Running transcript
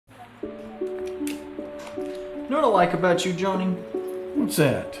know what I like about you, Johnny? What's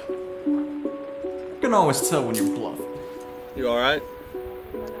that? You can always tell when you're bluffing. You alright?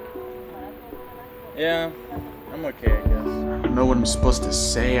 Yeah, I'm okay, I guess. I don't know what I'm supposed to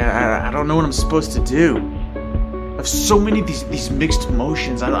say. I don't know what I'm supposed to do. I have so many of these mixed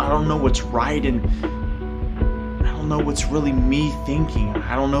emotions. I don't know what's right, and I don't know what's really me thinking.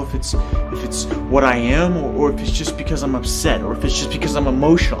 I don't know if it's what I am, or if it's just because I'm upset, or if it's just because I'm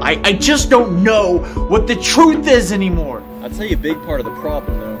emotional. I just don't know what the truth is anymore. I'll tell you a big part of the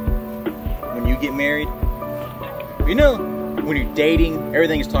problem, though. When you get married, you know, when you're dating,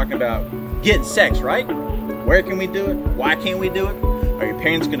 everything is talking about getting sex, right? Where can we do it? Why can't we do it? Are your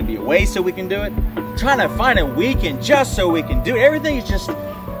parents going to be away so we can do it? Trying to find a weekend just so we can do it. Everything is just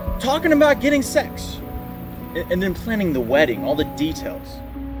talking about getting sex. And then planning the wedding, all the details.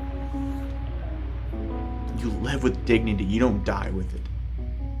 You live with dignity. You don't die with it.